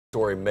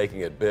Story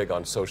making it big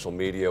on social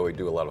media. We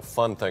do a lot of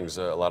fun things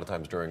a lot of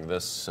times during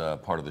this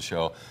part of the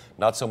show.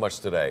 Not so much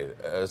today.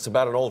 It's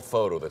about an old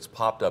photo that's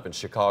popped up in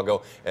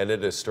Chicago, and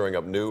it is stirring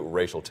up new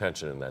racial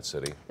tension in that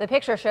city. The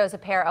picture shows a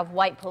pair of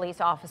white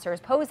police officers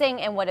posing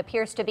in what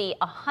appears to be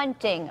a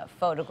hunting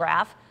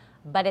photograph,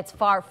 but it's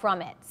far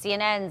from it.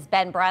 CNN's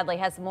Ben Bradley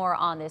has more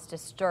on this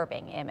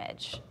disturbing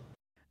image.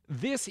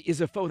 This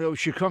is a photo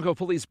Chicago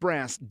police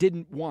brass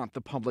didn't want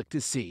the public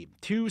to see.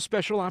 Two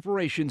special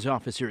operations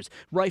officers,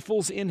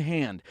 rifles in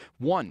hand.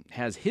 One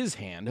has his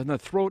hand on the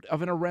throat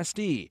of an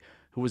arrestee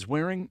who was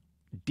wearing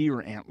deer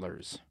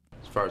antlers.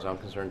 As far as I'm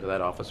concerned, to that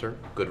officer,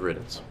 good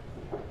riddance.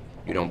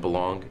 You don't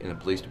belong in the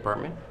police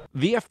department.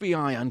 The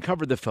FBI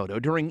uncovered the photo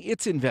during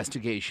its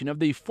investigation of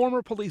the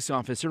former police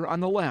officer on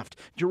the left,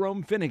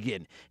 Jerome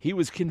Finnigan. He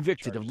was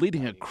convicted of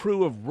leading a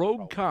crew of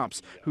rogue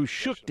cops who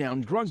shook down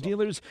drug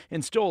dealers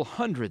and stole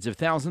hundreds of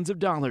thousands of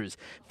dollars.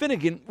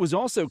 Finnigan was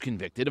also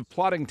convicted of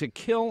plotting to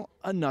kill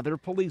another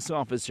police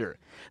officer.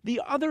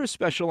 The other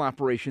special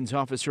operations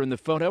officer in the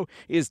photo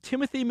is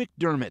Timothy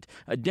McDermott,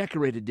 a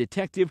decorated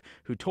detective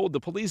who told the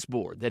police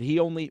board that he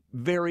only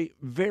very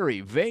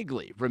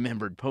vaguely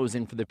remembered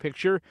posing for the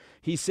picture.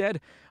 He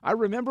said, "I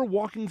remember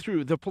walking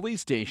through the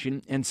police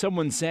station and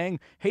someone saying,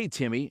 'Hey,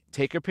 Timmy,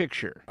 take a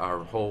picture.'"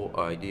 Our whole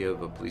idea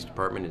of a police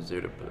department is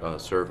there to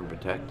serve and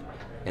protect,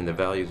 and the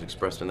values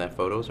expressed in that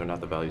photos are not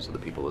the values of the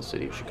people of the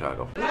city of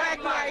Chicago.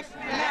 Black lives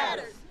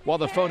matter. While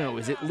the photo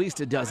is at least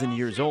a dozen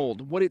years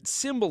old, what it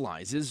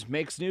symbolizes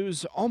makes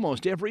news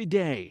almost every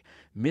day: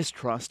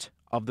 mistrust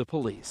of the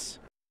police.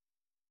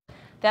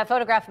 That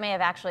photograph may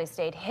have actually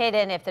stayed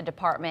hidden if the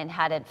department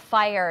hadn't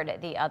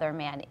fired the other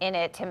man in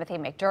it. Timothy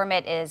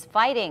McDermott is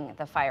fighting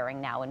the firing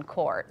now in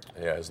court.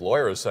 Yeah, his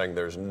lawyer is saying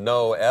there's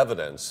no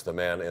evidence the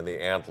man in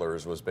the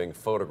Antlers was being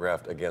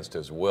photographed against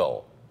his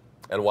will.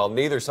 And while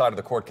neither side of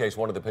the court case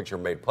wanted the picture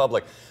made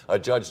public, a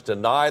judge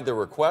denied the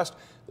request.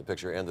 The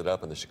picture ended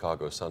up in the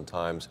Chicago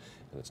Sun-Times,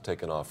 and it's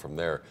taken off from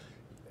there.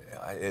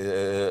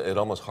 It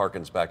almost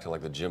harkens back to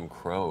like the Jim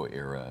Crow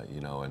era,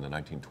 you know, in the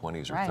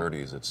 1920s or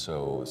 30s. It's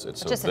so Just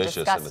vicious a in its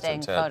disgusting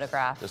intent.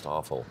 photograph. Just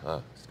awful.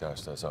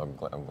 Gosh, so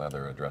I'm glad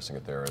they're addressing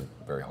it there and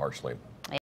very harshly.